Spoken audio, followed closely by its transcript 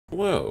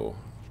Hello,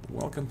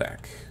 welcome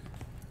back.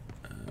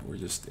 We're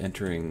just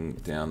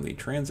entering down the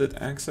transit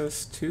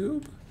access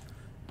tube.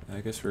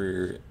 I guess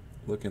we're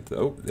looking at the...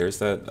 Oh, there's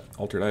that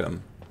altered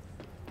item.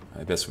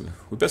 We best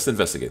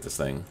investigate this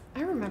thing.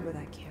 I remember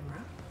that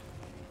camera.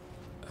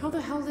 How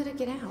the hell did it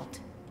get out?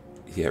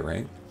 Yeah,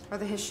 right? Are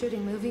they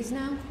shooting movies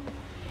now?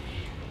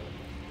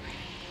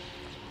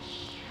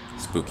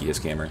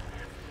 Spookiest camera.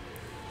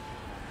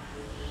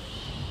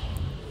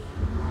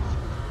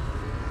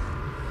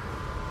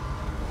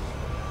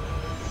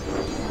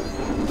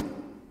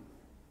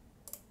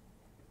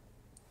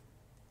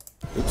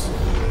 Oops.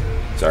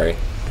 Sorry.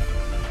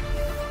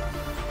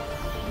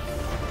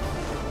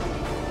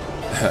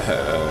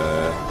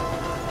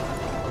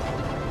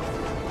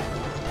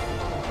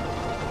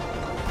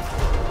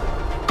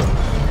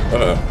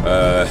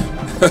 I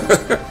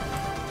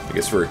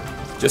guess we're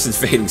just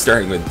invading,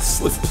 starting with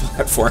slip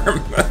platform.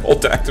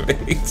 Hold to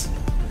activate.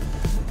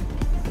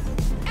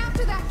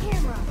 After that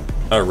camera.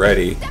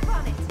 Alrighty. Step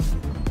on it.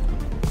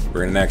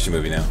 We're in an action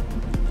movie now.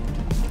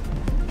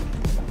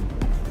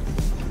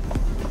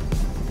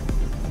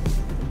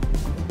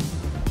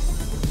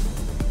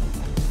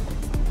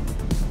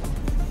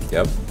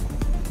 Yep.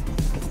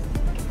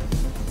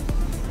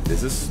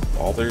 Is this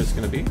all there's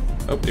gonna be?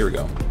 Oh, here we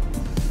go.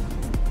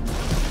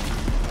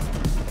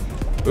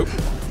 Oop.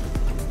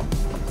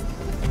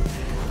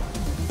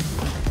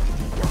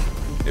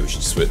 Maybe we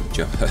should switch,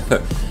 jump,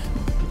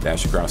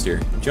 dash across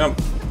here.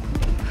 Jump.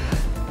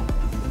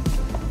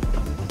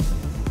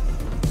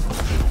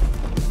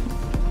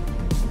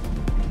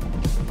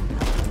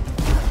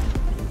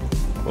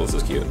 Well, this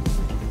is cute.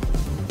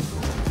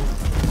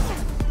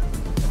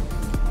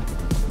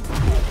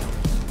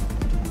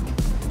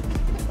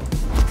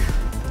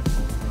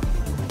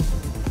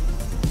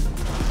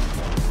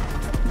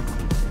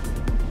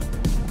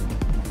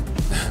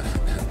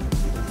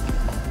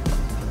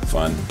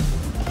 Fun.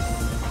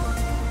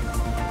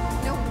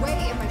 No way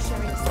am I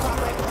sharing a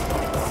spotlight with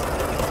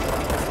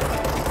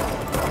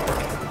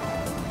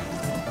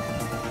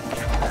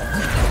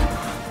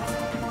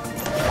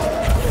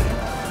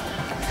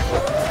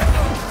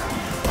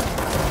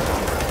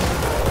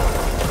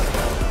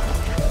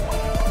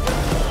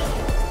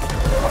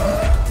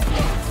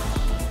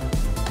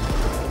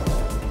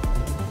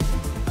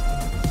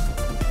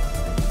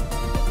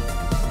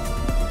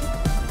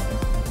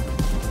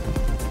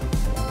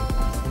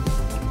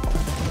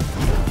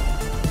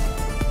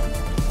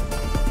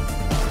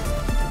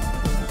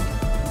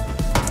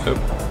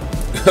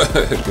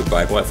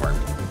Goodbye, platform.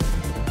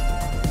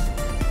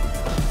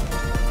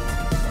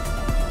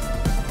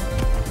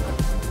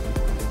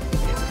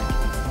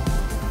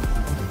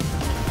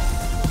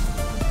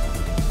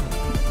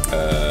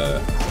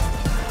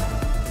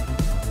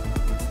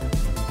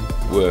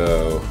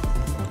 Whoa.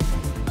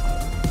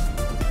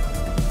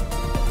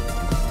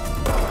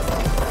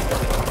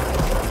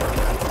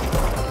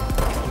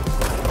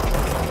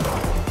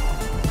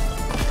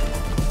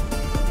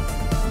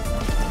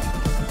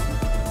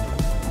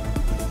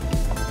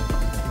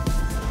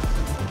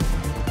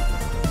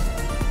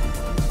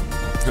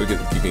 We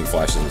could keep being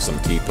flashed into some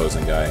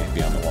T-posing guy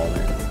beyond the wall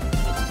there.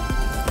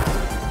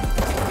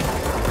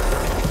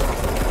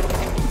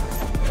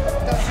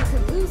 Thought you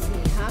could lose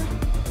me, huh?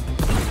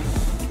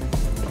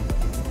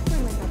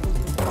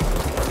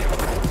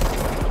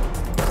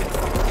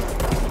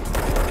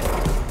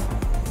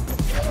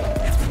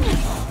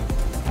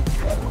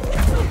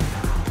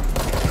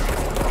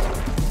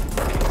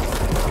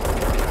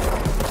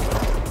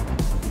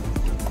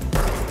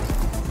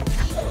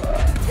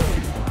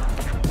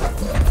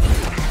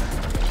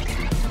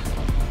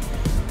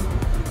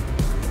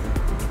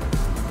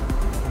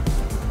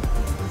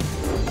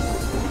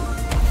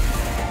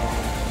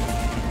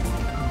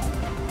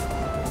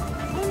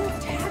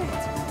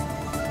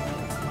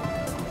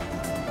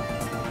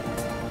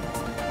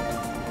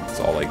 It's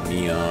all like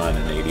neon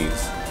and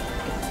 80s.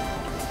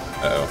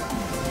 Uh-oh.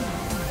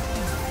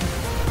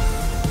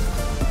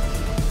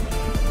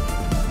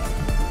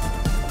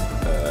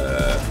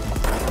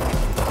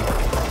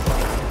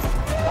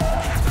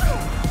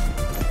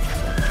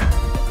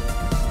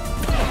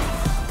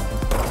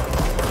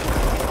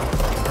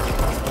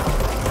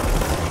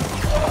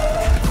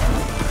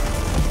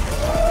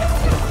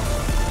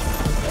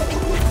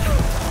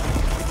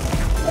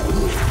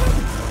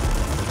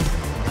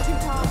 Too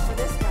tall for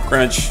this guy.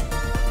 Crunch.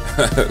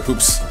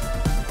 Oops.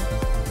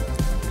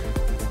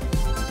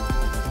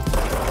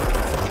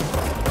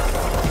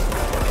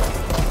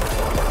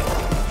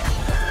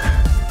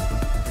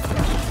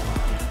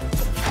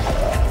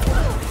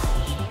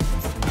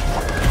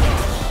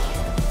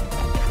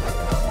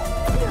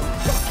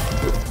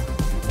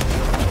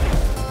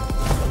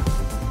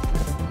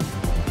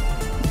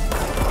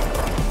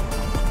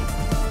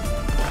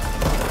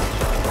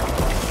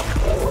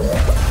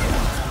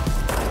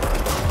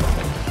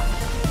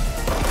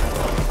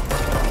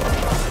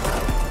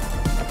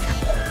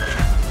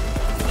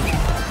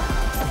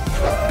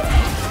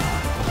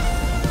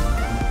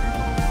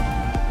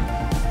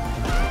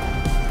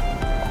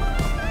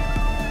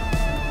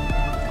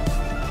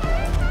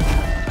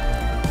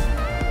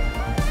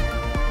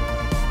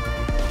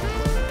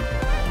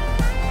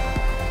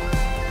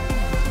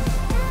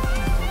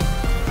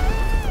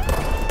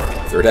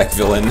 Third act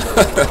villain.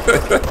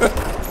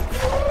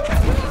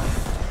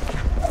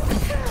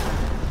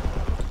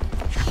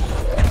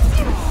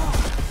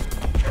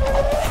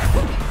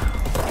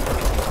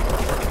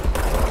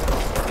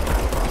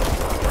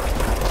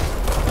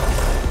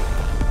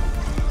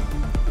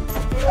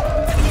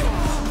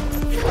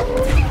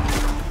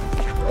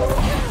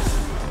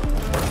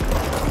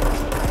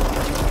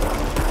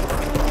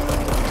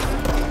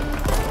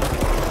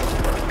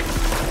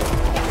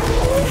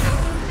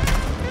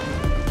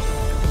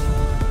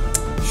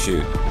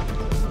 Shoot.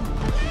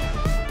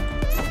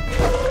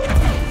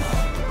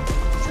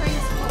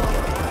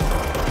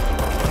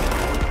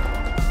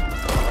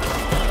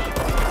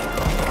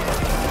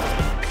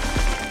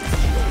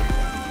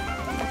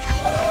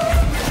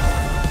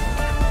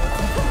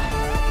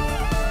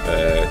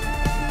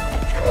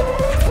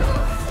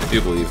 I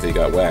do believe they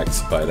got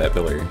waxed by that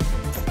pillar.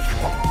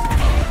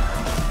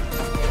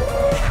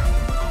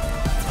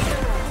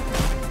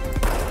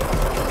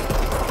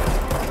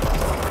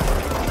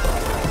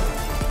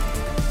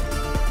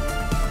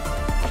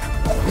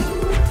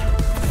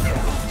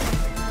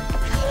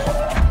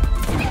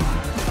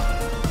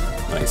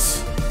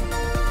 Nice.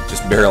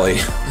 Just barely.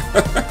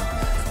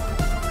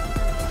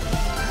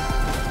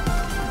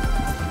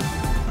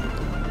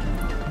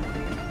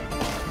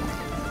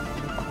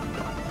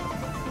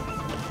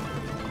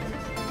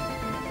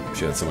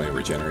 Should have some way of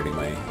regenerating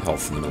my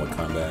health in the middle of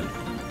combat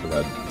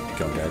without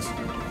killing guys.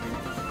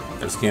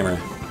 There's the camera.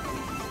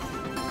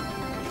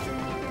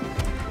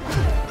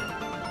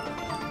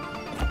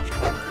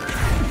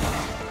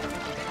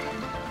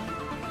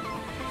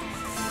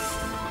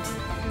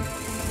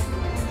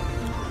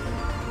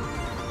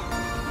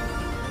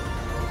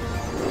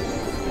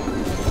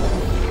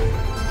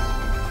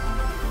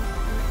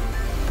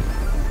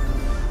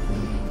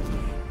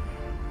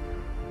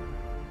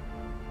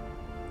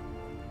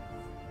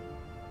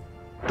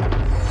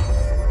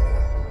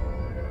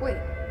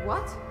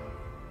 What?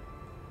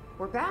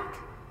 We're back?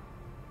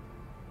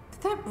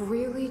 Did that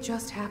really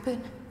just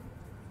happen?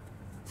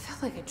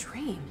 Felt like a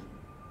dream.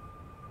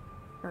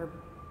 Or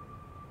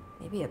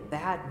maybe a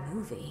bad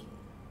movie.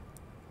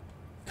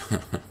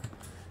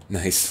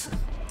 Nice.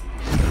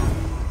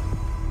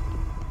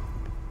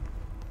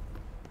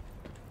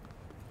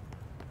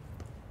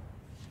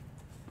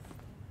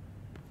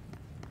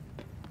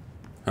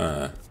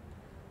 Huh.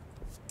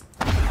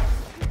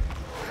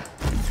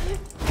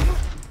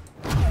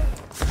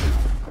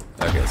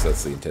 Okay, so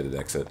that's the intended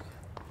exit.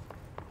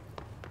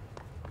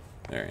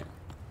 Alright.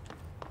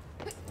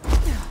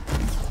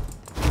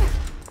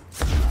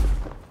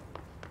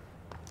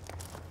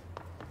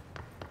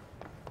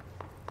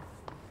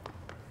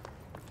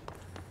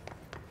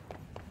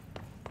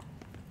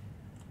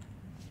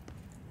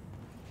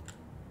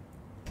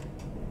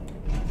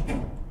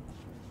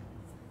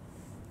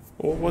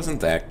 Well, wasn't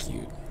that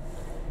cute?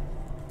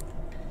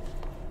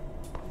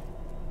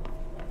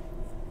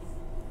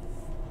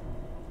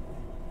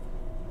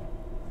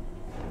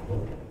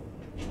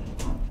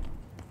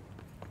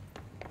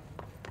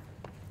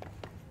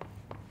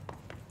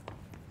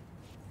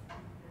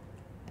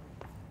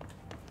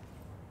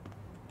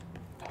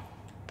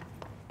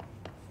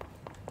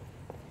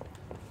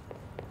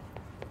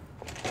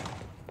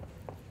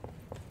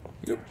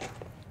 Yep.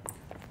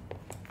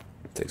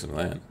 Take some of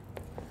that.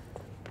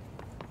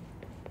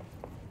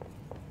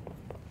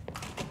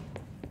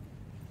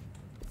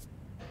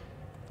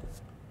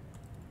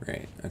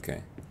 Right,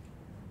 okay.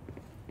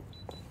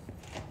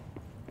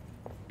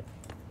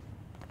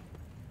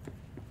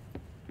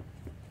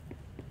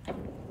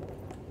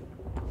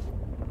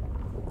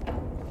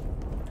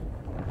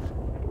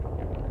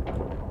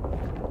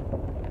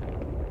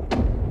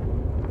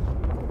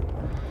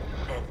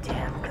 That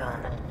damn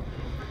gun.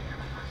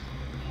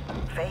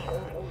 Faith.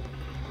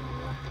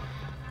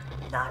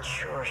 Not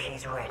sure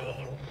she's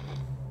ready.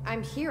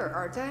 I'm here,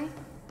 aren't I?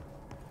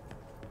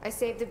 I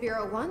saved the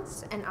Bureau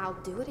once, and I'll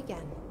do it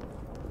again.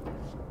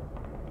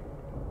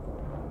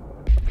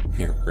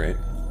 Here, right?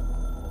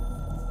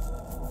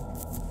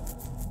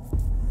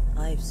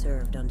 I've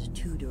served under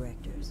 2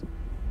 directors.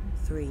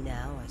 3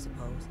 now, I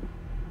suppose.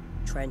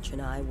 Trench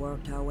and I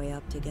worked our way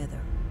up together.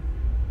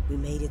 We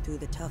made it through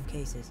the tough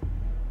cases,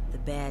 the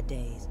bad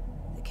days,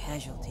 the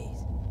casualties.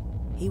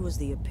 He was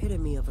the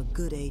epitome of a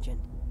good agent.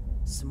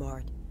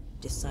 Smart,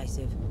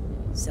 decisive,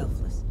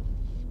 selfless.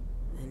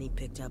 And he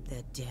picked up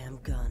that damn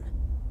gun.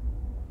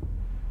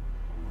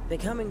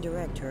 Becoming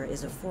director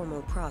is a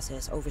formal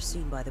process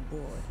overseen by the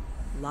board.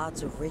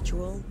 Lots of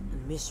ritual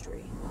and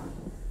mystery.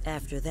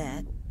 After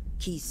that,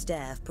 key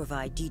staff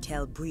provide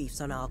detailed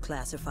briefs on all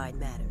classified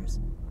matters,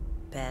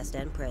 past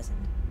and present.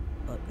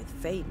 But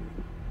with Faden,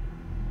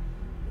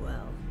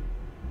 well,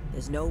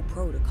 there's no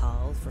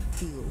protocol for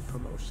field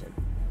promotion.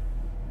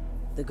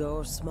 The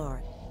girl's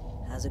smart,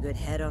 has a good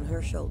head on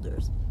her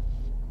shoulders.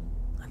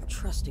 I'm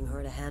trusting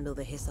her to handle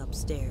the hiss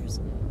upstairs,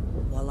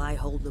 while I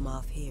hold them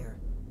off here.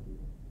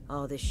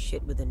 All this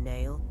shit with the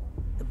nail,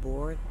 the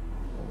board,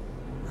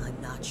 I'm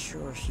not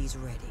sure she's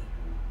ready.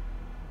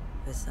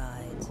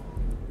 Besides,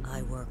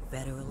 I work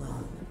better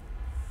alone.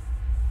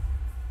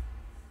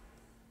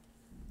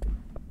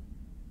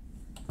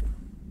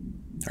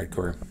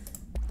 Hardcore.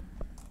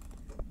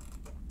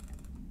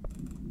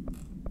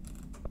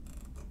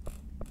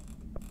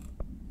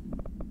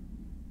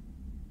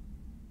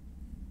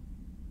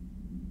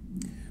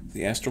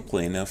 The astral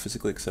plane, now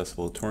physically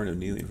accessible, a torrent of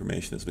new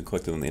information has been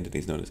collected on the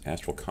entities known as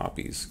astral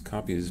copies.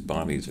 Copies'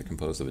 bodies are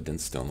composed of a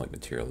dense stone-like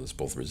material that is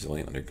both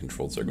resilient under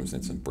controlled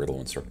circumstances and brittle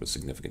when struck with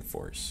significant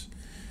force.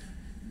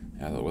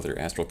 Whether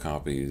astral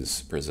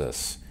copies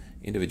possess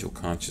individual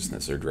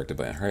consciousness or are directed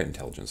by a higher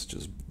intelligence, such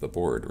as the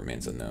board,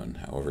 remains unknown.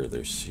 However,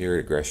 their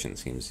shared aggression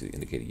seems to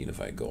indicate a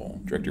unified goal.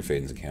 Director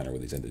Faden's encounter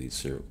with these entities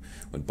serve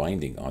when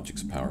binding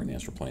objects of power in the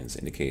astral planes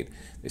indicate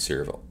they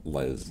serve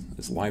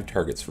as live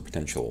targets for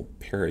potential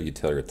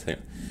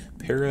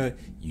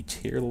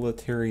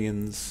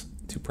para-utilitarians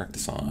to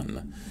practice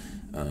on.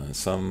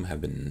 Some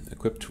have been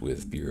equipped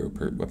with Bureau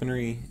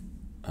weaponry,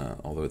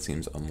 although it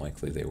seems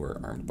unlikely they were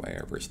armed by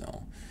our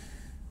personnel.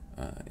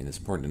 And it's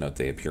important to note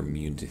they appear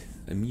immune to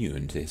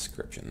his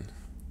description.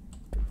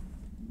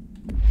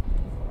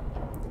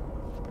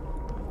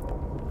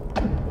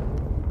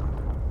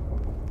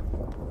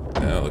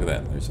 Oh, look at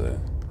that. There's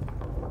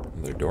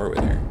another doorway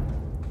there.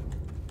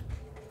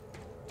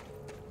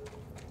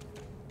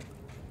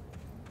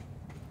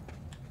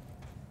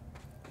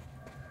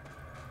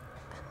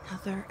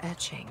 Another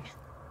etching,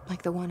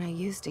 like the one I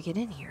used to get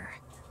in here.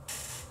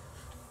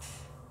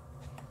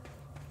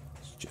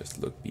 Just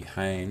look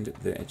behind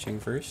the etching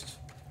first.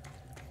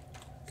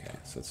 Okay,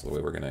 so that's the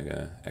way we're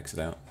gonna exit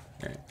out.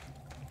 All right.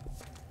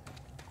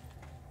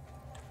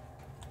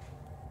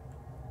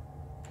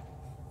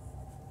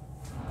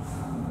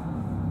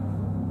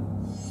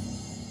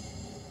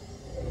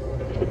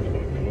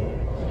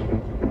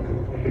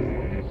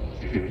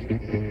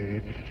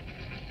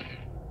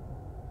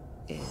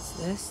 Is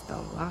this the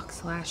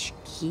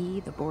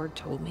lock/key the board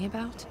told me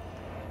about?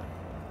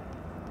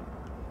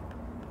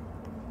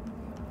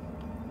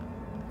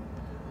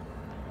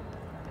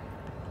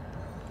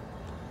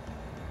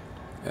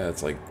 Yeah,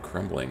 it's like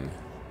crumbling.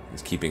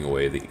 It's keeping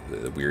away the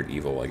weird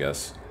evil, I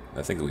guess.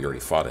 I think we already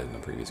fought it in the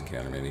previous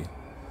encounter, maybe.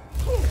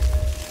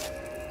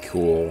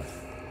 Cool.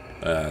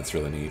 That's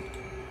really neat.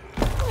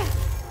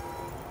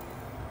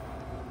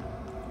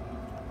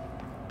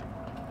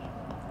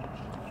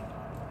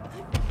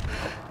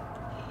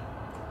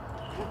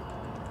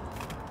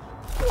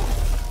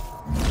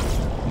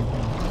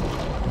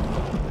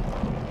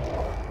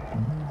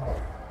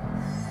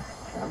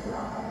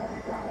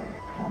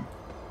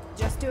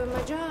 Just doing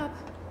my job.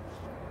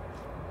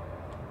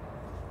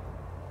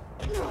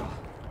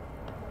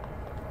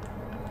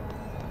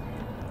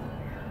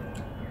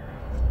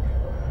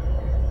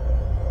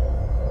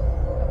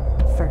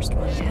 First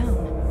one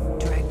down.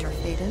 Director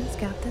Faden's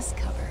got this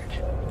covered.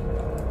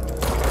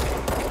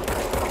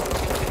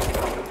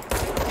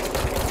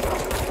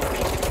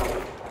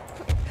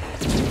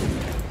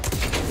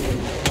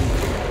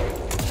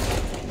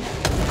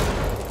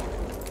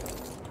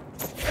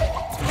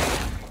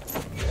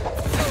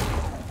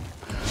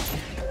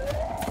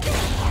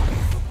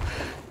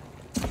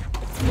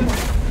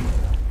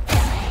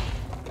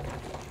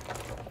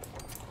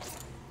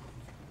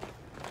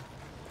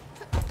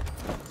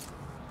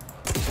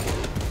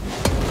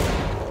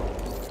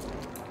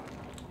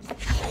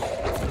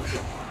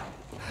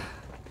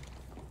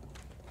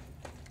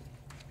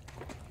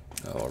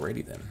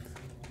 Alrighty then.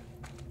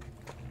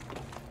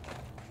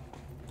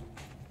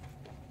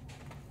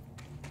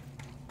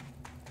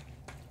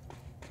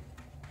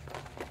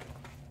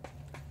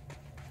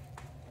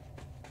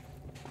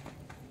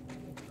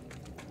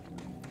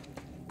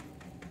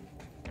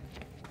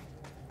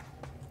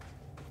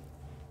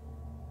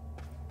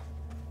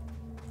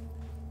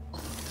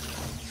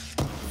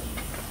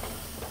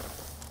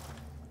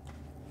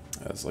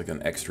 That's like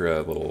an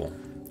extra little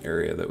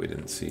area that we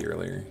didn't see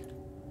earlier.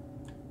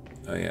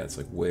 Oh yeah, it's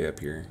like way up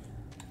here.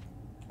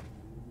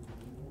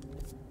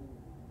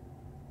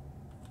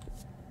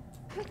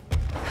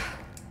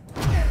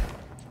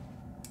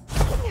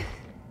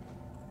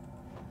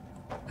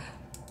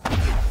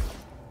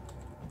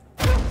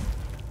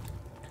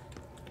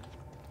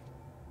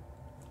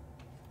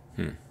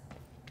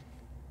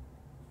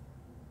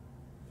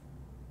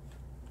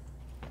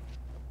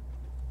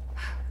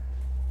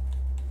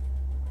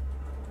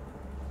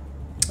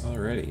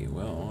 Alrighty,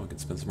 well, I can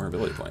spend some more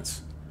ability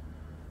points.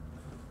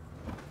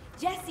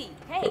 Jesse,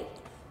 hey!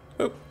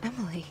 Oh.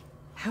 Emily,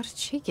 how did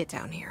she get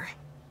down here?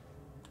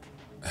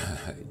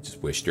 I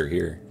just wished her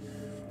here.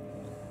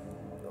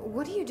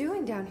 What are you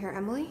doing down here,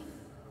 Emily?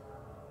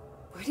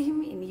 What do you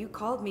mean? You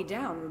called me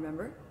down,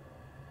 remember?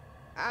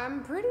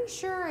 I'm pretty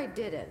sure I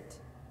didn't.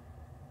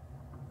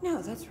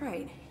 No, that's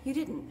right. You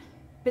didn't.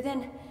 But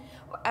then,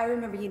 I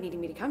remember you needing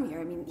me to come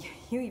here. I mean,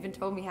 you even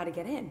told me how to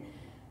get in.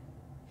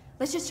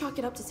 Let's just chalk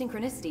it up to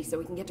synchronicity so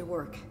we can get to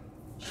work.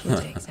 She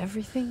takes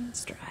everything in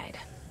stride.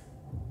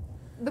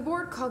 The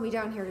board called me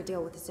down here to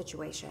deal with the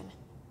situation.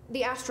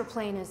 The astral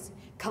plane is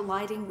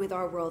Colliding with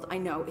our world, I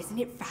know. Isn't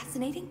it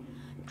fascinating?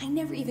 I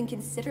never even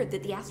considered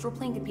that the astral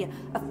plane could be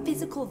a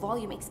physical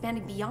volume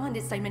expanding beyond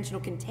its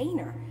dimensional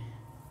container.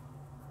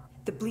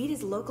 The bleed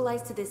is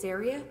localized to this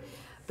area,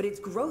 but its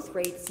growth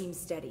rate seems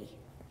steady.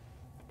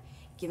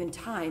 Given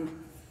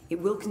time, it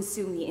will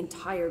consume the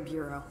entire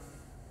Bureau,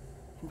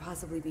 and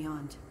possibly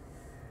beyond.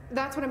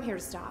 That's what I'm here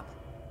to stop.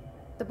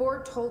 The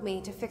board told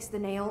me to fix the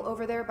nail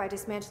over there by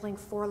dismantling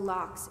 4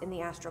 locks in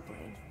the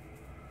astroplane.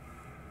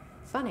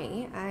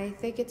 Funny, I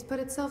think it's put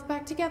itself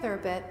back together a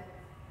bit.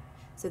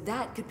 So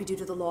that could be due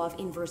to the law of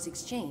inverse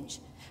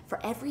exchange.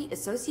 For every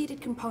associated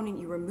component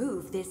you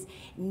remove, this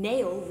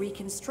nail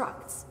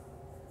reconstructs.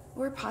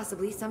 Or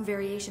possibly some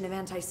variation of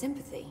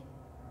anti-sympathy.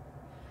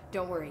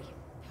 Don't worry,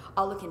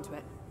 I'll look into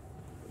it.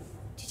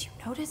 Did you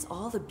notice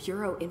all the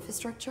Bureau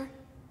infrastructure?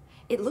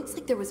 It looks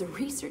like there was a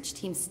research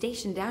team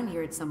stationed down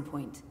here at some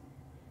point. Do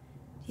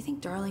you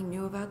think Darling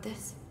knew about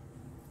this?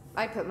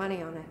 I'd put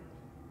money on it.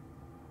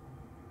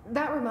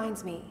 That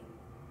reminds me,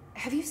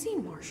 have you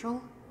seen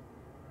Marshall?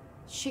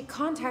 She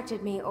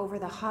contacted me over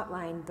the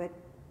hotline, but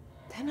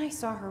then I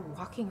saw her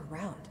walking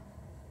around.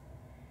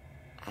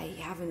 I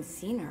haven't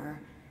seen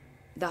her.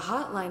 The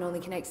hotline only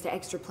connects to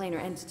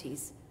extraplanar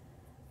entities.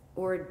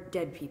 Or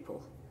dead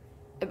people.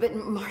 But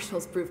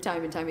Marshall's proved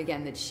time and time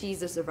again that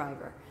she's a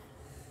survivor.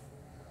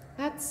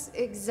 That's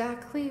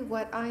exactly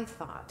what I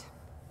thought.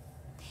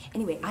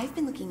 Anyway, I've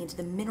been looking into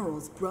the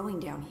minerals growing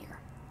down here.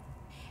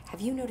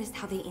 Have you noticed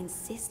how they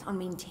insist on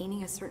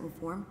maintaining a certain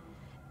form?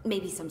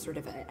 Maybe some sort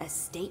of a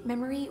state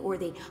memory, or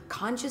they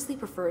consciously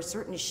prefer a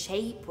certain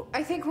shape?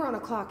 I think we're on a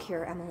clock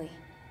here, Emily.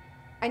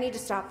 I need to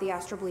stop the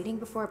astral bleeding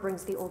before it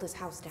brings the oldest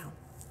house down.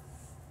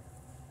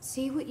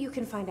 See what you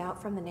can find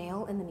out from the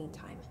nail in the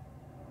meantime.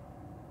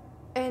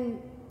 And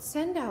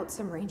send out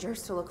some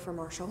rangers to look for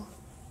Marshall.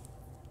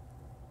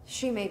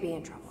 She may be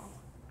in trouble.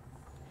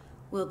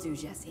 Will do,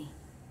 Jesse.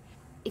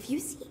 If you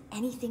see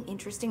anything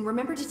interesting,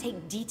 remember to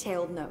take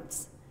detailed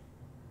notes.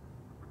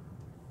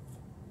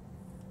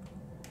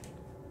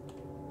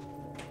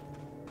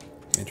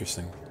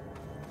 Interesting.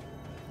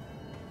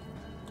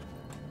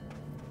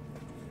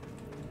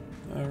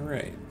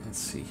 Alright, let's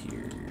see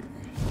here.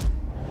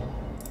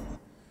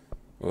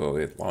 Whoa,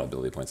 we have a lot of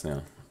ability points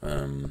now.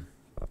 Well,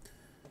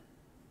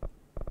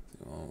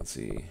 let's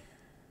see.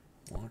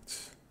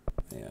 Locked?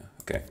 Yeah,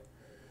 okay.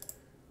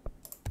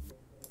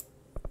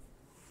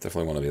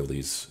 Definitely want to be able to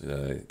use,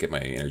 get my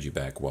energy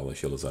back while the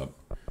shield is up.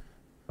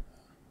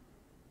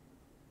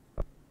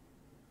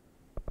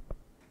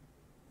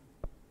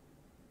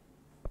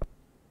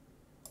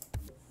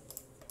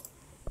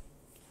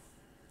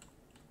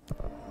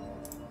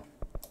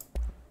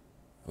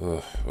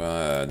 Well,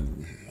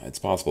 it's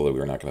possible that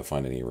we're not going to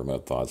find any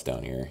remote thoughts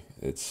down here.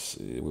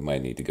 We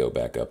might need to go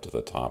back up to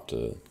the top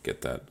to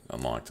get that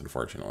unlocked,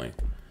 unfortunately.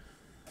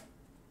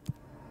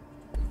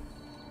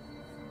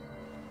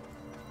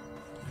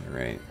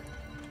 Alright.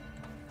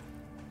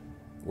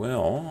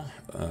 Well,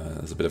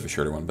 it's a bit of a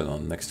shorter one, but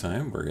on next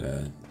time we're going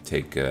to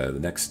take the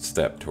next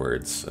step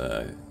towards,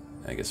 I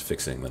guess,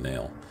 fixing the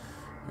nail.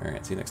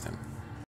 Alright, see you next time.